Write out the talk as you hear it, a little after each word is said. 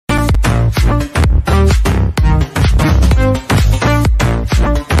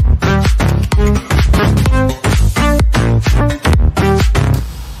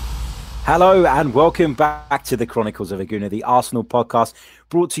Hello and welcome back to the Chronicles of a Gooner, the Arsenal podcast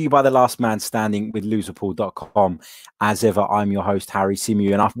brought to you by the Last Man Standing with loserpool.com. As ever, I'm your host, Harry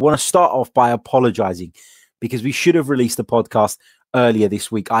Simeon, and I want to start off by apologising because we should have released the podcast earlier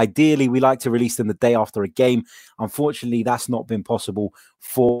this week. Ideally, we like to release them the day after a game. Unfortunately, that's not been possible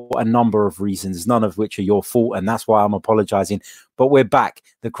for a number of reasons, none of which are your fault, and that's why I'm apologising. But we're back.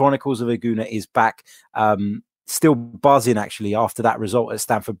 The Chronicles of a Gooner is back. Still buzzing, actually, after that result at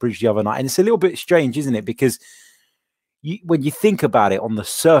Stamford Bridge the other night. And it's a little bit strange, isn't it? Because when you think about it, on the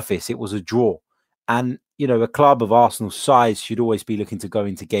surface, it was a draw. And, you know, a club of Arsenal's size should always be looking to go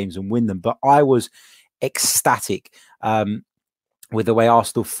into games and win them. But I was ecstatic with the way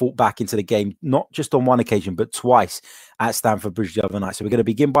Arsenal fought back into the game, not just on one occasion, but twice at Stamford Bridge the other night. So we're going to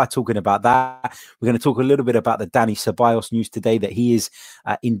begin by talking about that. We're going to talk a little bit about the Danny Ceballos news today, that he is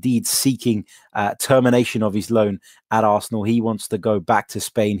indeed seeking termination of his loan at Arsenal. He wants to go back to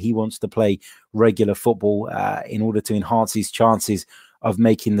Spain. He wants to play regular football in order to enhance his chances of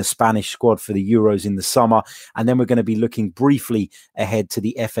making the Spanish squad for the Euros in the summer. And then we're going to be looking briefly ahead to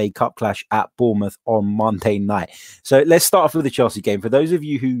the FA Cup clash at Bournemouth on Monday night. So let's start off with the Chelsea game. For those of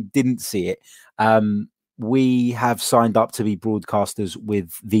you who didn't see it, we have signed up to be broadcasters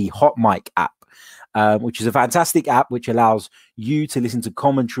with the Hot Mic app, which is a fantastic app which allows you to listen to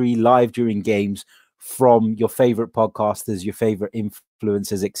commentary live during games from your favorite podcasters, your favorite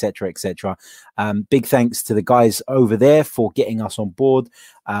influencers, etc., etc. Big thanks to the guys over there for getting us on board,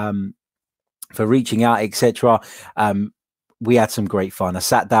 for reaching out, etc. We had some great fun. I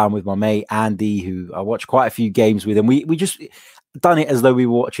sat down with my mate Andy, who I watched quite a few games with, and we just done it as though we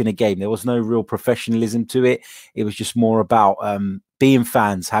were watching a game. There was no real professionalism to it. It was just more about being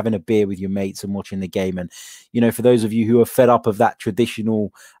fans, having a beer with your mates and watching the game. And, you know, for those of you who are fed up of that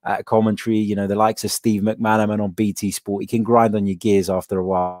traditional commentary, you know, the likes of Steve McManaman on BT Sport, he can grind on your gears after a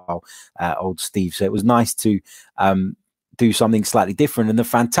while, old Steve. So it was nice to do something slightly different. And the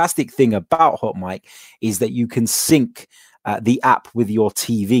fantastic thing about Hot Mic is that you can sync the app with your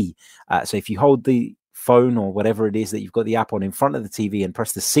TV. So if you hold the phone or whatever it is that you've got the app on in front of the TV and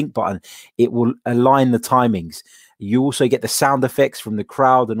press the sync button, it will align the timings. You also get the sound effects from the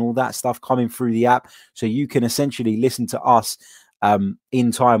crowd and all that stuff coming through the app. So you can essentially listen to us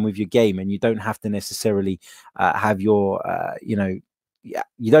in time with your game, and you don't have to necessarily have your, you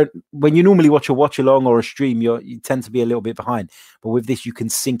don't, when you normally watch a watch along or a stream, you tend to be a little bit behind. But with this, you can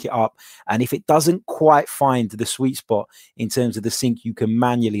sync it up. And if it doesn't quite find the sweet spot in terms of the sync, you can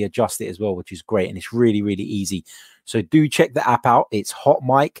manually adjust it as well, which is great. And it's really, really easy. So do check the app out. It's Hot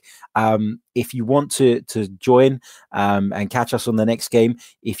Mic. If you want to join and catch us on the next game,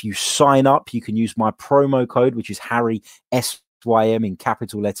 if you sign up, you can use my promo code, which is Harry SYM in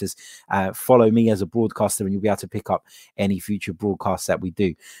capital letters. Follow me as a broadcaster and you'll be able to pick up any future broadcasts that we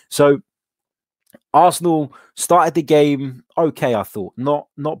do. So Arsenal started the game okay, I thought. Not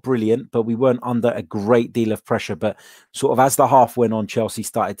brilliant, but we weren't under a great deal of pressure. But sort of as the half went on, Chelsea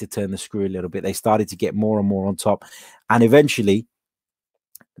started to turn the screw a little bit. They started to get more and more on top. And eventually,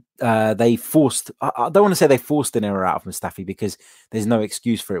 they forced, I don't want to say they forced an error out of Mustafi because there's no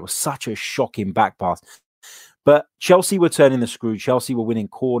excuse for it. It was such a shocking back pass. But Chelsea were turning the screw. Chelsea were winning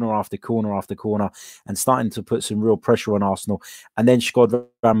corner after corner after corner and starting to put some real pressure on Arsenal. And then Shkodran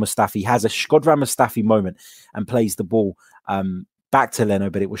Mustafi has a Shkodran Mustafi moment and plays the ball back to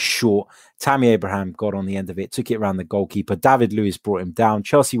Leno, but it was short. Tammy Abraham got on the end of it, took it around the goalkeeper. David Luiz brought him down.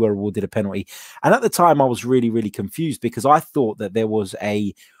 Chelsea were awarded a penalty. And at the time, I was really, really confused because I thought that there was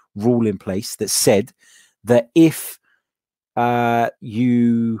a rule in place that said that if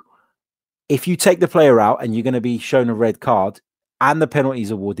you take the player out and you're going to be shown a red card and the penalty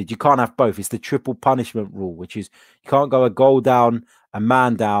is awarded, you can't have both. It's the triple punishment rule, which is you can't go a goal down, a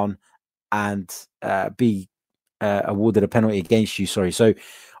man down, and be awarded a penalty against you. Sorry. So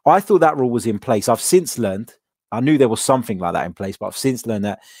I thought that rule was in place. I've since learned, I knew there was something like that in place, but I've since learned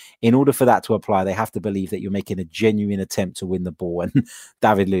that in order for that to apply, they have to believe that you're making a genuine attempt to win the ball. And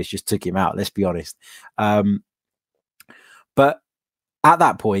David Luiz just took him out, let's be honest. But at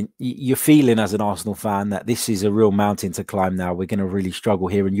that point, you're feeling as an Arsenal fan that this is a real mountain to climb now. We're going to really struggle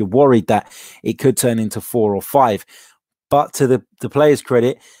here. And you're worried that it could turn into 4 or 5. But to the players'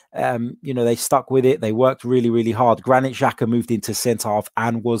 credit, they stuck with it. They worked really, really hard. Granit Xhaka moved into centre half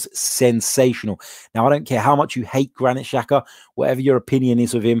and was sensational. Now, I don't care how much you hate Granit Xhaka, whatever your opinion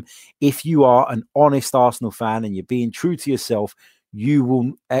is of him. If you are an honest Arsenal fan and you're being true to yourself, you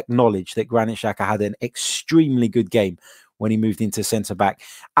will acknowledge that Granit Xhaka had an extremely good game when he moved into centre-back,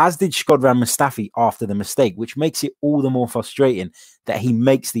 as did Shkodran Mustafi after the mistake, which makes it all the more frustrating that he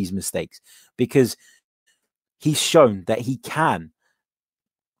makes these mistakes because he's shown that he can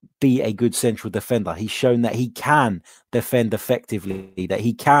be a good central defender. He's shown that he can defend effectively, that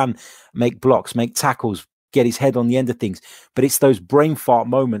he can make blocks, make tackles, get his head on the end of things. But it's those brain fart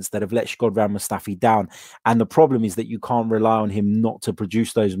moments that have let Shkodran Mustafi down. And the problem is that you can't rely on him not to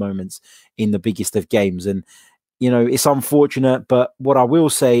produce those moments in the biggest of games. And, you know, it's unfortunate. But what I will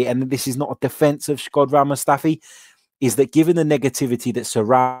say, and this is not a defense of Shkodran Mustafi, is that given the negativity that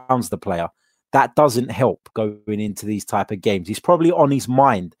surrounds the player, that doesn't help going into these type of games. He's probably on his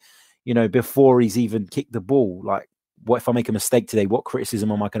mind, you know, before he's even kicked the ball. Like, what if I make a mistake today? What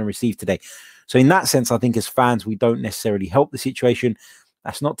criticism am I going to receive today? So in that sense, I think as fans, we don't necessarily help the situation.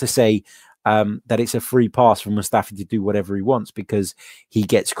 That's not to say that it's a free pass for Mustafi to do whatever he wants because he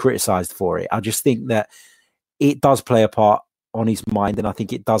gets criticised for it. I just think that it does play a part on his mind, and I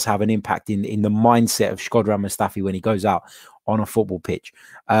think it does have an impact in the mindset of Shkodran Mustafi when he goes out on a football pitch.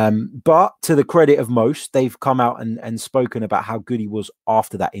 But to the credit of most, they've come out and spoken about how good he was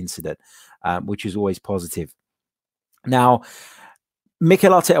after that incident, which is always positive. Now,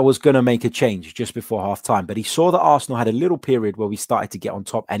 Mikel Arteta was going to make a change just before half-time, but he saw that Arsenal had a little period where we started to get on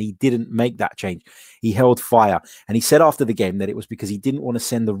top, and he didn't make that change. He held fire, and he said after the game that it was because he didn't want to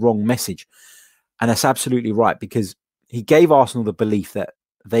send the wrong message. And that's absolutely right, because he gave Arsenal the belief that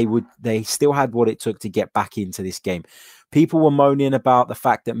they still had what it took to get back into this game. People were moaning about the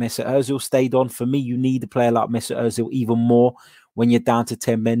fact that Mesut Ozil stayed on. For me, you need a player like Mesut Ozil even more when you're down to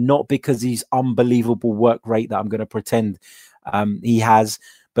 10 men, not because he's unbelievable work rate that I'm going to pretend he has,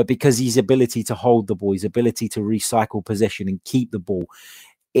 but because his ability to hold the ball, his ability to recycle possession and keep the ball,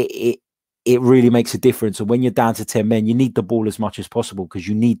 it really makes a difference. And when you're down to 10 men, you need the ball as much as possible because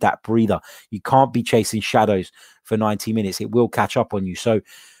you need that breather. You can't be chasing shadows for 90 minutes. It will catch up on you. So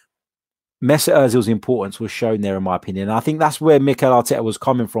Mesut Ozil's importance was shown there, in my opinion. And I think that's where Mikel Arteta was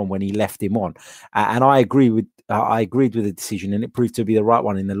coming from when he left him on. And I agreed with the decision, and it proved to be the right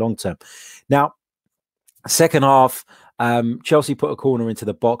one in the long term. Now, second half, Chelsea put a corner into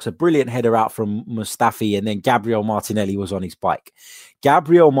the box, a brilliant header out from Mustafi, and then Gabriel Martinelli was on his bike.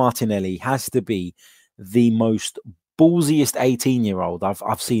 Gabriel Martinelli has to be the most ballsiest 18-year-old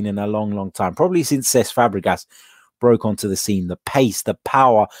I've seen in a long, long time, probably since Cesc Fabregas broke onto the scene. The pace, the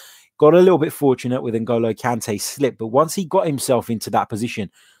power, got a little bit fortunate with N'Golo Kante's slip, but once he got himself into that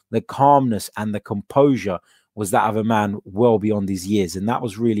position, the calmness and the composure was that of a man well beyond his years, and that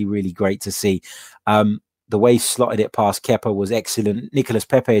was really, really great to see. The way he slotted it past Kepa was excellent. Nicolas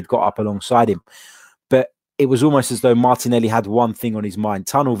Pepe had got up alongside him. But it was almost as though Martinelli had one thing on his mind,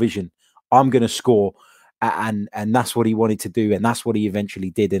 tunnel vision. I'm going to score. And that's what he wanted to do. And that's what he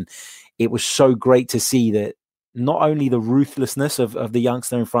eventually did. And it was so great to see that not only the ruthlessness of the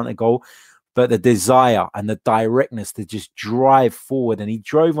youngster in front of goal, but the desire and the directness to just drive forward. And he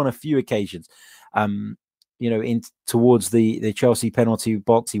drove on a few occasions. In towards the Chelsea penalty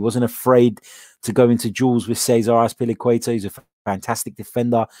box. He wasn't afraid to go into duels with Cesar Azpilicueta. He's a fantastic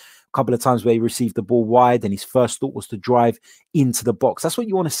defender. A couple of times where he received the ball wide and his first thought was to drive into the box. That's what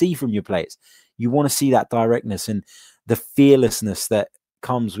you want to see from your players. You want to see that directness and the fearlessness that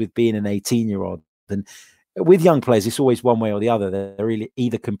comes with being an 18-year-old. And with young players, it's always one way or the other. They're really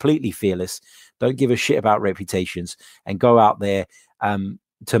either completely fearless, don't give a shit about reputations, and go out there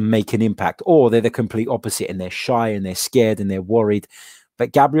to make an impact, or they're the complete opposite and they're shy and they're scared and they're worried.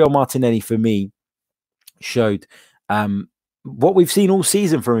 But Gabriel Martinelli, for me, showed what we've seen all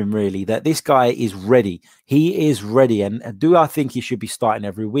season from him, really, that this guy is ready. He is ready. And do I think he should be starting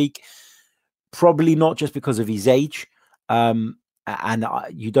every week? Probably not, just because of his age. And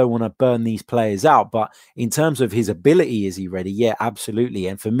you don't want to burn these players out. But in terms of his ability, is he ready? Yeah, absolutely.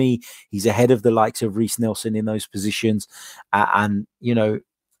 And for me, he's ahead of the likes of Reece Nelson in those positions. And,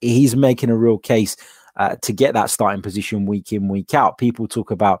 he's making a real case to get that starting position week in, week out. People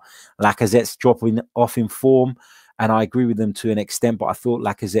talk about Lacazette's dropping off in form, and I agree with them to an extent, but I thought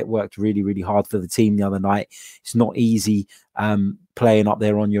Lacazette worked really, really hard for the team the other night. It's not easy playing up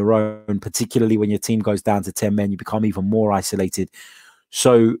there on your own, particularly when your team goes down to 10 men. You become even more isolated.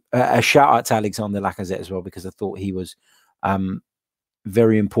 So a shout out to Alexander Lacazette as well, because I thought he was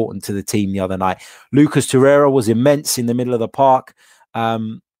very important to the team the other night. Lucas Torreira was immense in the middle of the park,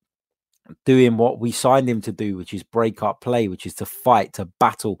 doing what we signed him to do, which is break up play, which is to fight, to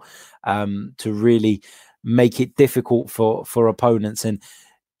battle, to really make it difficult for opponents. And,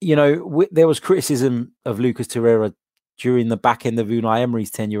 there was criticism of Lucas Torreira during the back end of Unai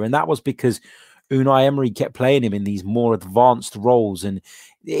Emery's tenure, and that was because Unai Emery kept playing him in these more advanced roles, and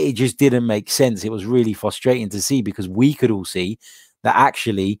it just didn't make sense. It was really frustrating to see, because we could all see that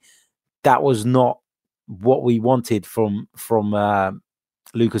actually that was not what we wanted from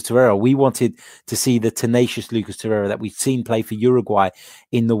Lucas Torreira. We wanted to see the tenacious Lucas Torreira that we'd seen play for Uruguay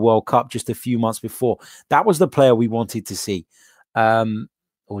in the World Cup just a few months before. That was the player we wanted to see,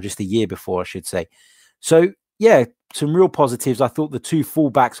 or just a year before, I should say. So, yeah, some real positives. I thought the two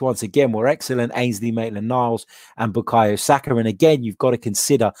fullbacks, once again, were excellent. Ainsley Maitland-Niles and Bukayo Saka. And again, you've got to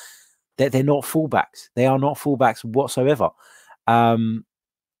consider that they're not fullbacks. They are not fullbacks whatsoever.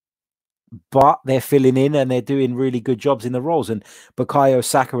 But they're filling in and they're doing really good jobs in the roles. And Bukayo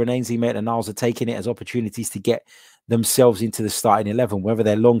Saka and Ainsley Maitland-Niles are taking it as opportunities to get themselves into the starting 11. Whether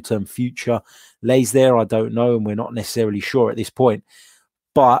their long-term future lays there, I don't know. And we're not necessarily sure at this point.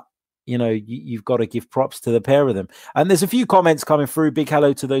 But, you know, you've got to give props to the pair of them. And there's a few comments coming through. Big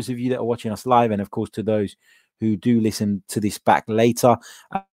hello to those of you that are watching us live. And, of course, to those who do listen to this back later.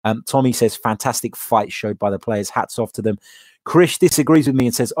 Tommy says, fantastic fight showed by the players. Hats off to them. Krish disagrees with me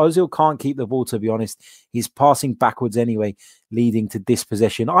and says, Ozil can't keep the ball, to be honest. He's passing backwards anyway, leading to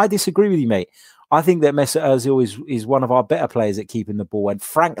dispossession. I disagree with you, mate. I think that Mesut Ozil is one of our better players at keeping the ball. And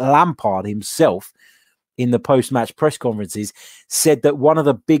Frank Lampard himself, in the post-match press conferences, said that one of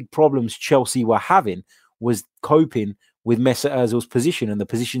the big problems Chelsea were having was coping with Mesut Ozil's position and the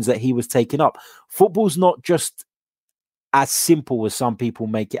positions that he was taking up. Football's not just as simple as some people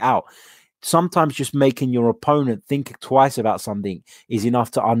make it out. Sometimes just making your opponent think twice about something is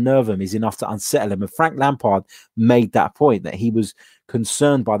enough to unnerve them, is enough to unsettle them. And Frank Lampard made that point, that he was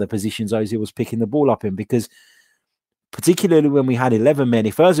concerned by the positions Ozil was picking the ball up in, because particularly when we had 11 men,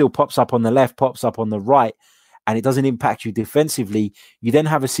 if Ozil pops up on the left, pops up on the right, and it doesn't impact you defensively, you then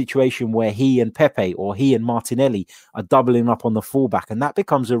have a situation where he and Pepe or he and Martinelli are doubling up on the fullback, and that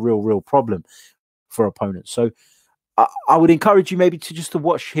becomes a real problem for opponents. So I would encourage you maybe to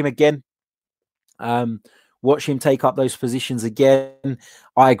watch him again. Watch him take up those positions again.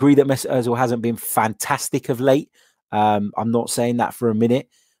 I agree that Mesut Ozil hasn't been fantastic of late. I'm not saying that for a minute,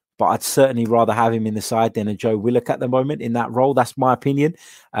 but I'd certainly rather have him in the side than a Joe Willock at the moment in that role. That's my opinion.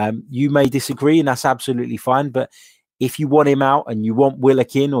 You may disagree, and that's absolutely fine. But if you want him out and you want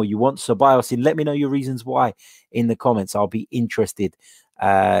Willock in, or you want Ceballos in, let me know your reasons why in the comments. I'll be interested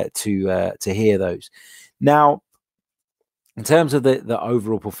to hear those. Now, in terms of the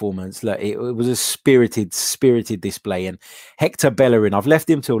overall performance, look, it was a spirited display. And Hector Bellerin, I've left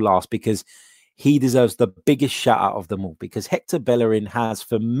him till last because he deserves the biggest shout out of them all. Because Hector Bellerin has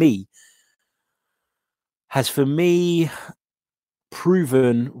for me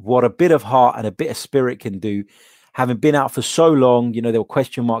proven what a bit of heart and a bit of spirit can do. Having been out for so long, you know, there were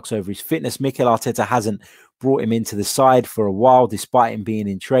question marks over his fitness. Mikel Arteta hasn't brought him into the side for a while, despite him being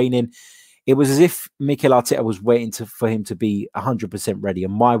in training. It was as if Mikel Arteta was waiting for him to be 100% ready.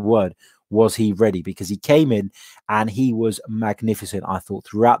 And my word, was he ready? Because he came in and he was magnificent, I thought,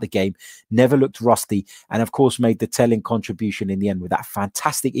 throughout the game. Never looked rusty. And, of course, made the telling contribution in the end with that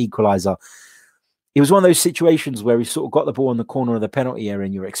fantastic equaliser. It was one of those situations where he sort of got the ball in the corner of the penalty area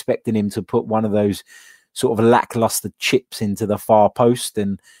and you're expecting him to put one of those sort of lackluster chips into the far post.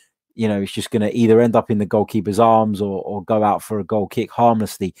 And, you know, it's just going to either end up in the goalkeeper's arms or go out for a goal kick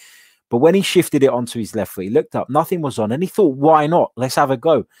harmlessly. But when he shifted it onto his left foot, he looked up, nothing was on, and he thought, why not? Let's have a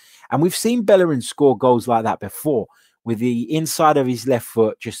go. And we've seen Bellerin score goals like that before, with the inside of his left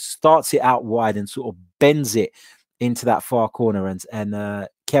foot, just starts it out wide and sort of bends it into that far corner. And Kepa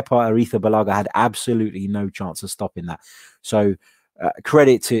Arrizabalaga had absolutely no chance of stopping that. So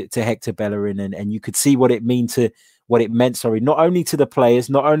credit to Hector Bellerin, and you could see what it meant, not only to the players,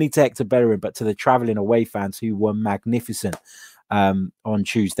 not only to Hector Bellerin, but to the travelling away fans who were magnificent. On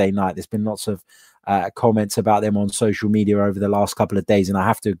Tuesday night. There's been lots of comments about them on social media over the last couple of days, and I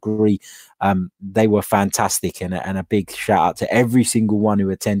have to agree, they were fantastic, and a big shout out to every single one who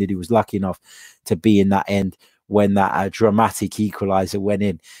attended, who was lucky enough to be in that end when that dramatic equaliser went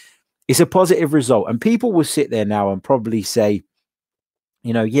in. It's a positive result, and people will sit there now and probably say,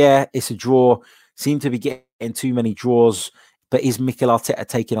 you know, yeah, it's a draw, seem to be getting too many draws, but is Mikel Arteta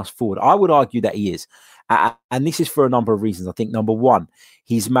taking us forward? I would argue that he is. And this is for a number of reasons. I think, number one,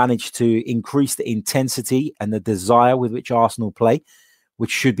 he's managed to increase the intensity and the desire with which Arsenal play,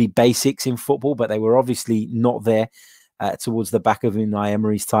 which should be basics in football, but they were obviously not there towards the back of Unai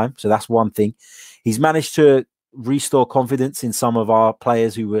Emery's time. So that's one thing. He's managed to restore confidence in some of our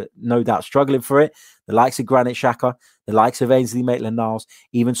players who were no doubt struggling for it. The likes of Granit Xhaka, the likes of Ainsley Maitland-Niles,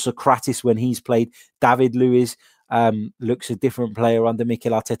 even Socrates when he's played. David Luiz looks a different player under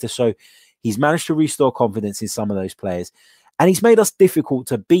Mikel Arteta. So he's managed to restore confidence in some of those players. And he's made us difficult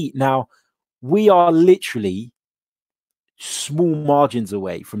to beat. Now, we are literally small margins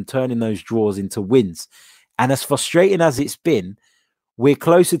away from turning those draws into wins. And as frustrating as it's been, we're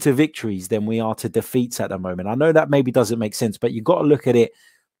closer to victories than we are to defeats at the moment. I know that maybe doesn't make sense, but you've got to look at it.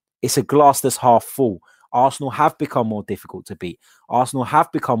 It's a glass that's half full. Arsenal have become more difficult to beat. Arsenal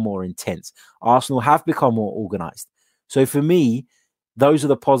have become more intense. Arsenal have become more organised. So for me, those are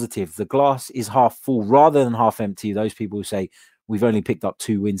the positives. The glass is half full rather than half empty. Those people who say we've only picked up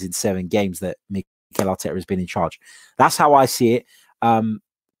 2 wins in 7 games that Mikel Arteta has been in charge. That's how I see it.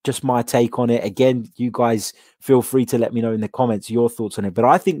 Just my take on it. Again, you guys feel free to let me know in the comments your thoughts on it. But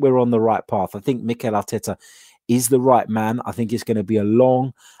I think we're on the right path. I think Mikel Arteta is the right man. I think it's going to be a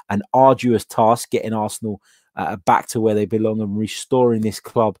long and arduous task getting Arsenal back to where they belong and restoring this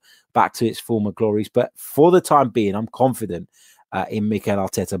club back to its former glories. But for the time being, I'm confident in Mikel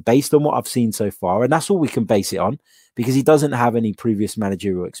Arteta based on what I've seen so far. And that's all we can base it on because he doesn't have any previous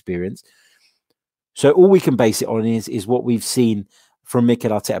managerial experience. So all we can base it on is what we've seen from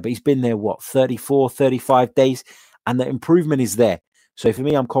Mikel Arteta. But he's been there, 34, 35 days, and the improvement is there. So for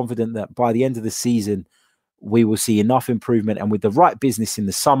me, I'm confident that by the end of the season, we will see enough improvement. And with the right business in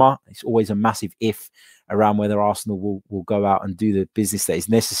the summer, it's always a massive if around whether Arsenal will go out and do the business that is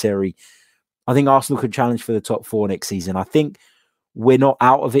necessary. I think Arsenal could challenge for the top 4 next season. I think we're not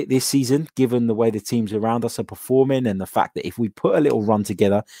out of it this season, given the way the teams around us are performing and the fact that if we put a little run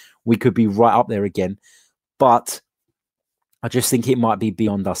together, we could be right up there again. But I just think it might be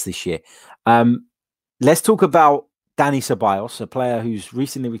beyond us this year. Let's talk about Dani Ceballos, a player who's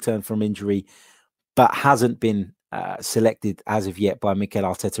recently returned from injury, but hasn't been selected as of yet by Mikel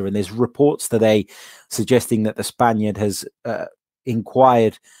Arteta. And there's reports today suggesting that the Spaniard has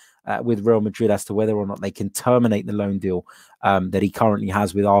inquired with Real Madrid as to whether or not they can terminate the loan deal that he currently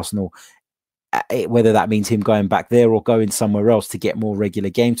has with Arsenal, whether that means him going back there or going somewhere else to get more regular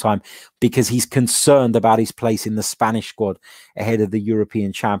game time, because he's concerned about his place in the Spanish squad ahead of the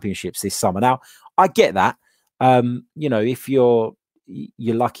European Championships this summer. Now, I get that. If you're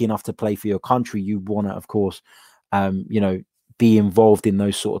lucky enough to play for your country, you want to, of course, be involved in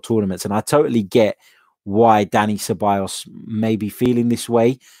those sort of tournaments. And I totally get why Dani Ceballos may be feeling this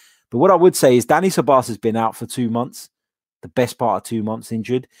way. But what I would say is Dani Ceballos has been out for 2 months, the best part of 2 months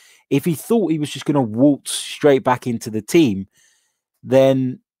injured. If he thought he was just going to waltz straight back into the team,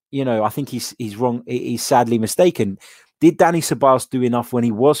 then, I think he's wrong. He's sadly mistaken. Did Dani Ceballos do enough when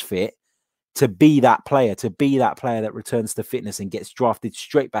he was fit to be that player, that returns to fitness and gets drafted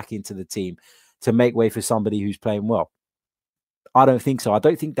straight back into the team to make way for somebody who's playing well? I don't think so. I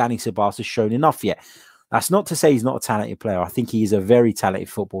don't think Dani Ceballos has shown enough yet. That's not to say he's not a talented player. I think he is a very talented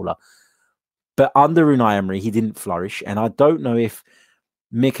footballer. But under Unai Emery, he didn't flourish. And I don't know if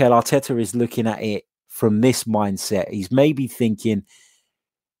Mikel Arteta is looking at it from this mindset. He's maybe thinking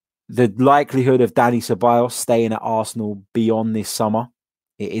the likelihood of Dani Ceballos staying at Arsenal beyond this summer,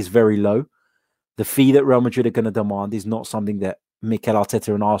 it is very low. The fee that Real Madrid are going to demand is not something that Mikel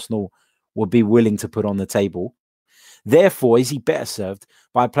Arteta and Arsenal would be willing to put on the table. Therefore, is he better served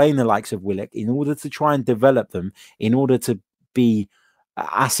by playing the likes of Willock in order to try and develop them, in order to be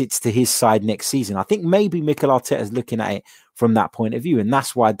assets to his side next season? I think maybe Mikel Arteta is looking at it from that point of view, and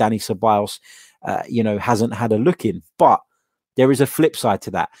that's why Dani Ceballos, hasn't had a look in. But there is a flip side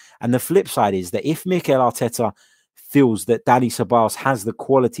to that, and the flip side is that if Mikel Arteta feels that Dani Ceballos has the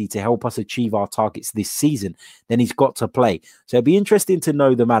quality to help us achieve our targets this season, then he's got to play. So it'd be interesting to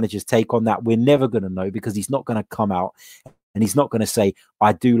know the manager's take on that. We're never going to know because he's not going to come out and he's not going to say,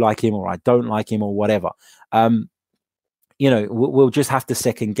 I do like him or I don't like him or whatever. We'll just have to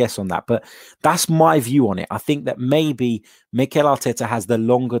second guess on that. But that's my view on it. I think that maybe Mikel Arteta has the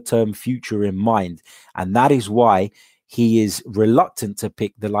longer term future in mind. And that is why he is reluctant to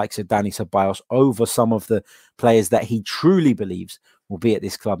pick the likes of Dani Ceballos over some of the players that he truly believes will be at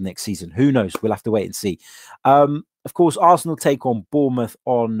this club next season. Who knows? We'll have to wait and see. Of course, Arsenal take on Bournemouth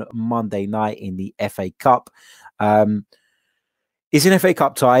on Monday night in the FA Cup. It's an FA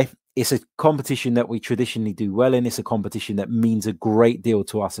Cup tie. It's a competition that we traditionally do well in. It's a competition that means a great deal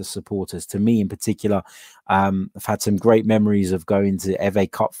to us as supporters. To me in particular, I've had some great memories of going to FA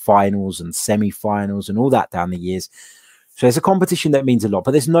Cup finals and semi-finals and all that down the years. So it's a competition that means a lot.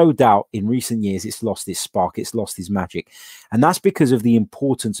 But there's no doubt in recent years it's lost its spark, it's lost its magic. And that's because of the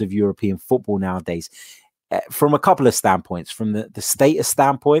importance of European football nowadays. From a couple of standpoints. From the status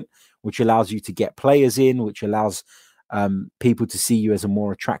standpoint, which allows you to get players in, which allows people to see you as a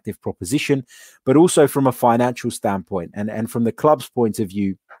more attractive proposition, but also from a financial standpoint. And from the club's point of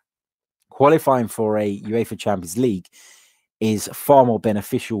view, qualifying for a UEFA Champions League is far more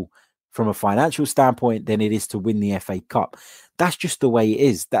beneficial from a financial standpoint than it is to win the FA Cup. That's just the way it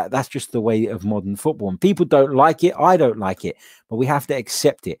is. That's just the way of modern football. And people don't like it. I don't like it. But we have to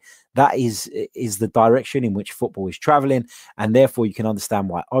accept it. That is the direction in which football is traveling, and therefore you can understand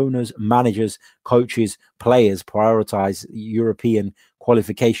why owners, managers, coaches, players prioritize European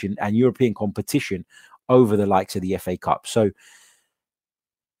qualification and European competition over the likes of the FA Cup. So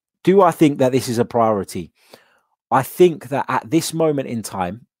do I think that this is a priority? I think that at this moment in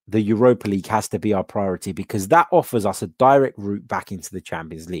time, the Europa League has to be our priority because that offers us a direct route back into the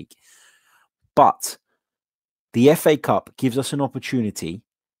Champions League. But the FA Cup gives us an opportunity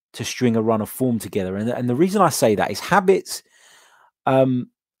to string a run of form together. And the reason I say that is habits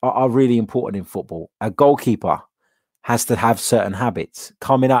are really important in football. A goalkeeper has to have certain habits.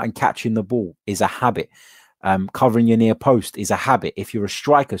 Coming out and catching the ball is a habit. Covering your near post is a habit. If you're a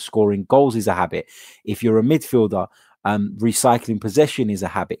striker, scoring goals is a habit. If you're a midfielder, recycling possession is a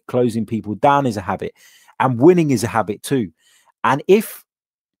habit. Closing people down is a habit. And winning is a habit too. And if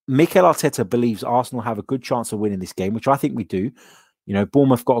Mikel Arteta believes Arsenal have a good chance of winning this game, which I think we do,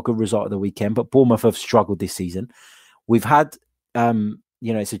 Bournemouth got a good result at the weekend, but Bournemouth have struggled this season. We've had,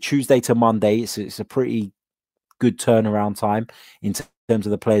 it's a Tuesday to Monday. It's a pretty good turnaround time in terms of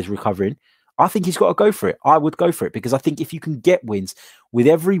the players recovering. I think he's got to go for it. I would go for it because I think if you can get wins, with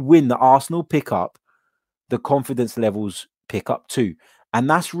every win that Arsenal pick up, the confidence levels pick up too. And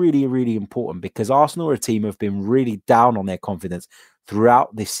that's really, really important because Arsenal are a team who have been really down on their confidence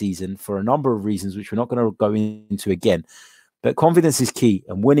throughout this season for a number of reasons, which we're not going to go into again. But confidence is key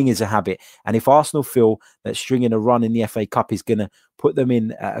and winning is a habit. And if Arsenal feel that stringing a run in the FA Cup is going to put them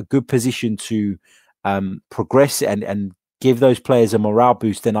in a good position to progress and give those players a morale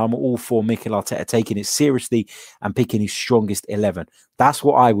boost, then I'm all for Mikel Arteta taking it seriously and picking his strongest 11. That's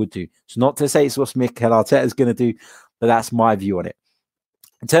what I would do. It's not to say it's what Mikel Arteta is going to do, but that's my view on it.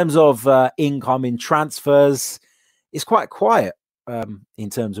 In terms of incoming transfers, it's quite quiet in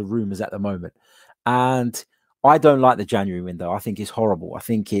terms of rumours at the moment. And I don't like the January window. I think it's horrible. I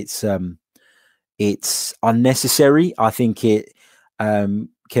think it's unnecessary. I think it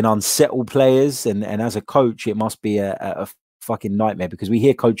can unsettle players. And as a coach, it must be a fucking nightmare because we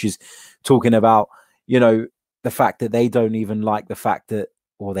hear coaches talking about, the fact that they don't even like the fact that,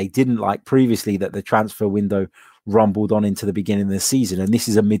 or they didn't like previously that the transfer window rumbled on into the beginning of the season. And this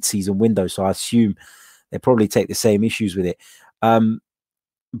is a mid-season window. So I assume they probably take the same issues with it.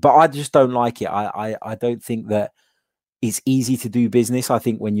 But I just don't like it. I don't think that it's easy to do business. I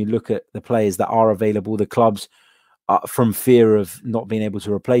think when you look at the players that are available, the clubs, from fear of not being able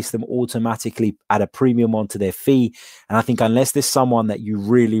to replace them, automatically add a premium onto their fee. And I think unless there's someone that you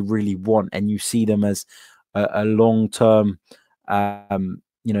really, really want and you see them as a long-term,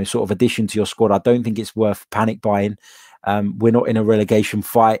 sort of addition to your squad, I don't think it's worth panic buying. We're not in a relegation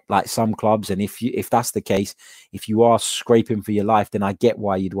fight like some clubs. And if that's the case, if you are scraping for your life, then I get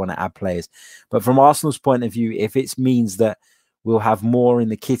why you'd want to add players. But from Arsenal's point of view, if it means that we'll have more in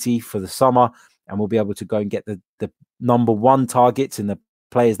the kitty for the summer and we'll be able to go and get the number one targets and the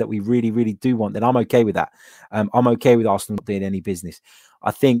players that we really, really do want, then I'm okay with that. I'm okay with Arsenal not doing any business.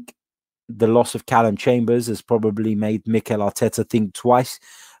 I think the loss of Callum Chambers has probably made Mikel Arteta think twice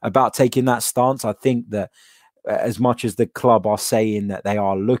about taking that stance. I think that as much as the club are saying that they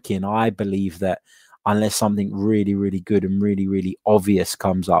are looking, I believe that unless something really, really good and really, really obvious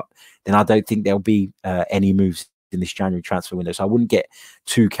comes up, then I don't think there'll be any moves in this January transfer window. So I wouldn't get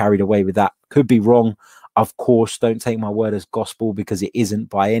too carried away with that. Could be wrong. Of course, don't take my word as gospel because it isn't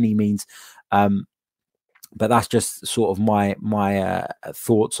by any means. But that's just sort of my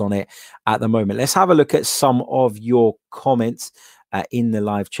thoughts on it at the moment. Let's have a look at some of your comments in the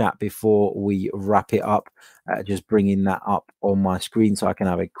live chat before we wrap it up. Just bringing that up on my screen so I can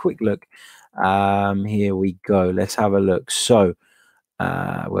have a quick look. Here we go. Let's have a look. So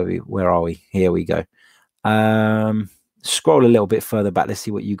where are we? Here we go. Scroll a little bit further back. Let's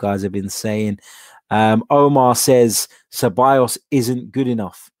see what you guys have been saying. Omar says Ceballos isn't good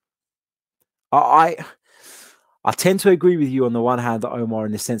enough. I tend to agree with you on the one hand, Omar,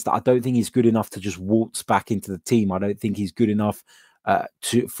 in the sense that I don't think he's good enough to just waltz back into the team. I don't think he's good enough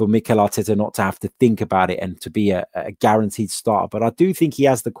for Mikel Arteta not to have to think about it and to be a guaranteed starter. But I do think he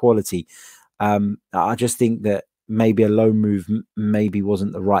has the quality. I just think that maybe a loan move maybe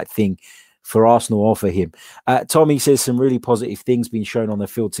wasn't the right thing for Arsenal offer him. Tommy says some really positive things being shown on the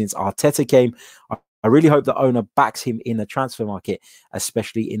field since Arteta came. I really hope the owner backs him in the transfer market,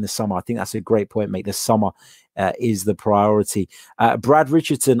 especially in the summer. I think that's a great point, mate. The summer is the priority. Brad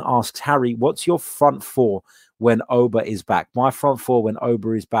Richardson asks, Harry, what's your front four when Oba is back? My front four when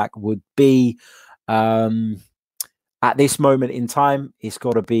Oba is back would be, at this moment in time, it's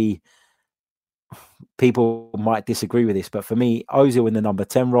got to be, people might disagree with this, but for me, Ozil in the number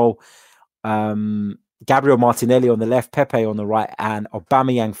 10 role, Gabriel Martinelli on the left, Pepe on the right, and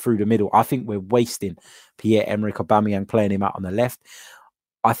Aubameyang through the middle. I think we're wasting Pierre-Emerick Aubameyang, playing him out on the left.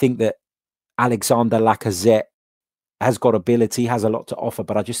 I think that Alexander Lacazette has got ability, has a lot to offer,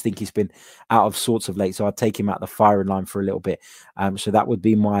 but I just think he's been out of sorts of late. So I'd take him out the firing line for a little bit. So that would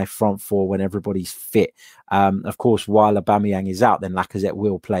be my front four when everybody's fit. Of course, while Aubameyang is out, then Lacazette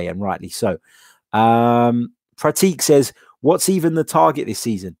will play, and rightly so. Pratik says, what's even the target this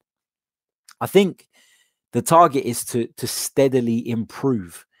season? I think the target is to steadily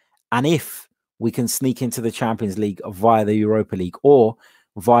improve. And if we can sneak into the Champions League via the Europa League or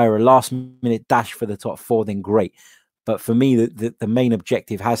via a last-minute dash for the top four, then great. But for me, the main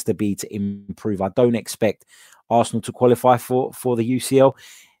objective has to be to improve. I don't expect Arsenal to qualify for the UCL.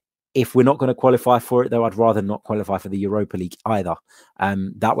 If we're not going to qualify for it, though, I'd rather not qualify for the Europa League either.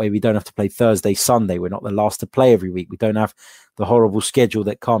 That way we don't have to play Thursday, Sunday. We're not the last to play every week. We don't have the horrible schedule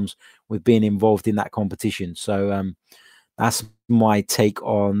that comes with being involved in that competition. So that's my take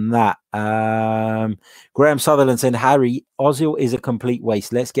on that. Graham Sutherland said, Harry, Ozil is a complete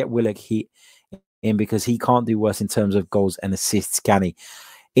waste. Let's get Willock in because he can't do worse in terms of goals and assists, can he?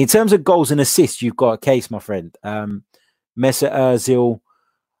 In terms of goals and assists, you've got a case, my friend. Mesut Ozil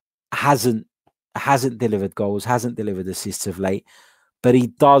hasn't delivered goals, hasn't delivered assists of late, but he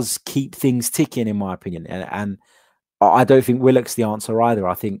does keep things ticking, in my opinion. And I don't think Willock's the answer either.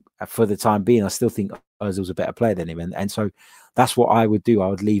 I think for the time being, I still think Ozil's a better player than him. And so that's what I would do. I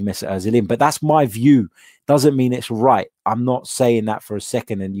would leave Mesut Ozil in. But that's my view. Doesn't mean it's right. I'm not saying that for a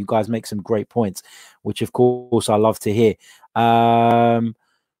second. And you guys make some great points, which, of course, I love to hear.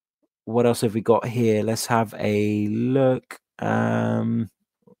 What else have we got here? Let's have a look.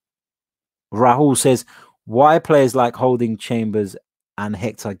 Rahul says, why are players like Holding, Chambers and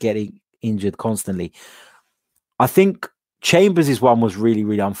Hector getting injured constantly? I think Chambers' one was really,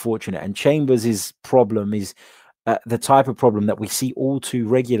 really unfortunate. And Chambers' problem is the type of problem that we see all too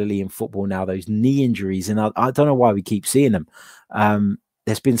regularly in football now, those knee injuries. And I don't know why we keep seeing them.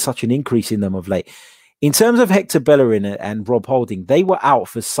 There's been such an increase in them of late. In terms of Hector Bellerin and Rob Holding, they were out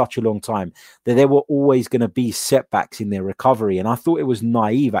for such a long time that there were always going to be setbacks in their recovery. And I thought it was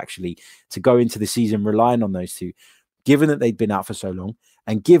naive, actually, to go into the season relying on those two, given that they'd been out for so long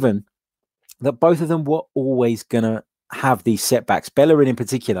and given that both of them were always going to have these setbacks. Bellerin in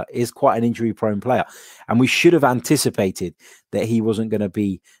particular is quite an injury-prone player, and we should have anticipated that he wasn't going to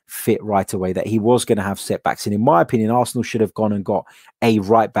be fit right away, that he was going to have setbacks. And in my opinion, Arsenal should have gone and got a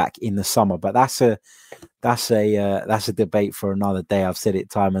right back in the summer. But that's a debate for another day. I've said it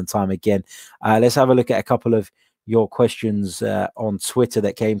time and time again. Let's have a look at a couple of your questions on Twitter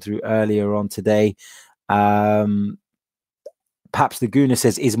that came through earlier on today. Paps the Gooner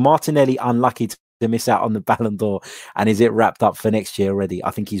says, is Martinelli unlucky to miss out on the Ballon d'Or, and is it wrapped up for next year already? I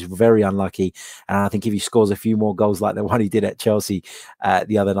think he's very unlucky, and I think if he scores a few more goals like the one he did at Chelsea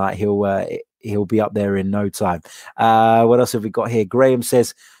the other night, he'll be up there in no time. What else have we got here? Graham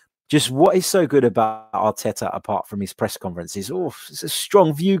says, just what is so good about Arteta apart from his press conferences? Oh, it's a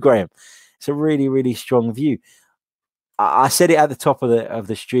strong view, Graham. It's a really, really strong view. I said it at the top of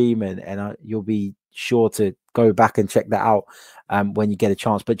the stream, and you'll be sure to go back and check that out when you get a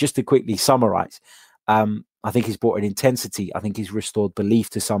chance. But just to quickly summarize, I think he's brought an intensity. I think he's restored belief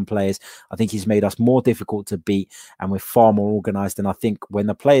to some players. I think he's made us more difficult to beat, and we're far more organized. And I think when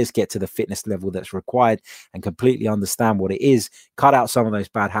the players get to the fitness level that's required and completely understand what it is, cut out some of those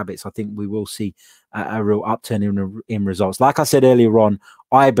bad habits, I think we will see a real upturn in results. Like I said earlier on,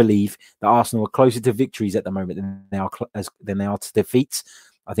 I believe that Arsenal are closer to victories at the moment than they are to defeats.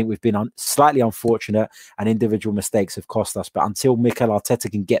 I think we've been slightly unfortunate, and individual mistakes have cost us. But until Mikel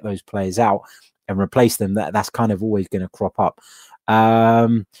Arteta can get those players out and replace them, that's kind of always going to crop up.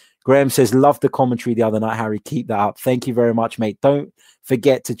 Graham says, love the commentary the other night, Harry. Keep that up. Thank you very much, mate. Don't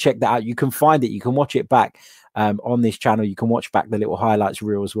forget to check that out. You can find it. You can watch it back on this channel. You can watch back the little highlights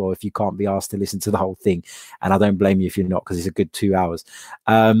reel as well if you can't be asked to listen to the whole thing. And I don't blame you if you're not, because it's a good 2 hours.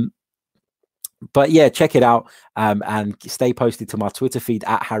 But yeah, check it out and stay posted to my Twitter feed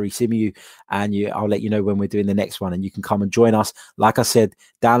at Harry Symeou, and I'll let you know when we're doing the next one, and you can come and join us. Like I said,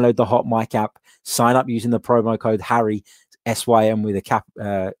 download the Hot Mic app, sign up using the promo code Harry SYM with a cap,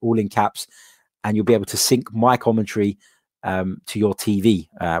 all in caps, and you'll be able to sync my commentary to your TV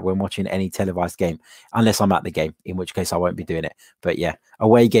when watching any televised game, unless I'm at the game, in which case I won't be doing it. But yeah,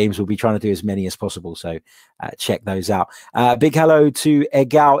 away games we'll be trying to do as many as possible, so check those out. Big hello to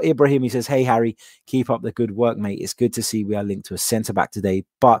Egal Ibrahim. He says, hey Harry, keep up the good work, mate. It's good to see we are linked to a centre back today,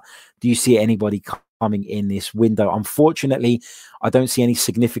 but do you see anybody coming in this window? Unfortunately, I don't see any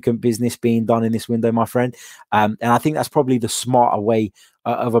significant business being done in this window, my friend, and I think that's probably the smarter way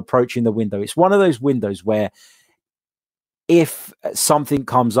of approaching the window. It's one of those windows where if something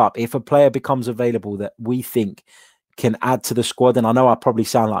comes up, if a player becomes available that we think can add to the squad, and I know I probably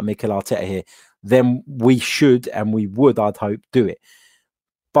sound like Mikel Arteta here, then we should and we would, I'd hope, do it.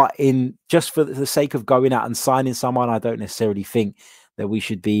 But in just for the sake of going out and signing someone, I don't necessarily think that we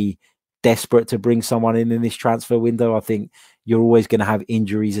should be desperate to bring someone in this transfer window. I think you're always going to have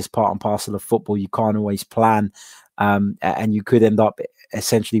injuries as part and parcel of football. You can't always plan. And you could end up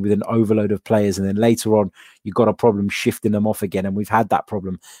essentially with an overload of players. And then later on, you've got a problem shifting them off again. And we've had that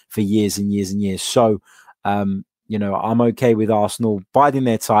problem for years and years and years. So, I'm okay with Arsenal biding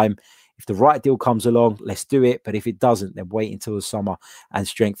their time. If the right deal comes along, let's do it. But if it doesn't, then wait until the summer and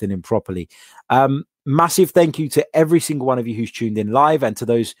strengthen him properly. Massive thank you to every single one of you who's tuned in live, and to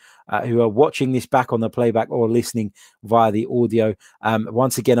those who are watching this back on the playback or listening via the audio.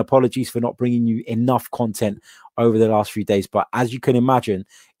 Once again, apologies for not bringing you enough content over the last few days. But as you can imagine,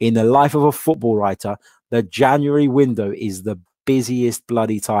 in the life of a football writer, the January window is the busiest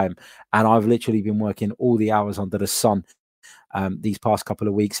bloody time. And I've literally been working all the hours under the sun these past couple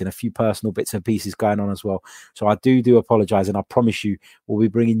of weeks, and a few personal bits and pieces going on as well. So I do apologize, and I promise you we'll be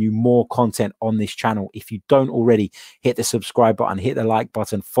bringing you more content on this channel. If you don't already, hit the subscribe button, hit the like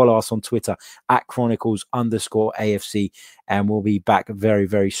button, follow us on Twitter at Chronicles_AFC, and we'll be back very,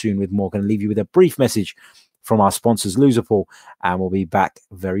 very soon with more. Going to leave you with a brief message from our sponsors, Loserpool, and we'll be back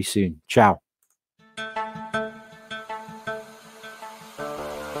very soon. Ciao.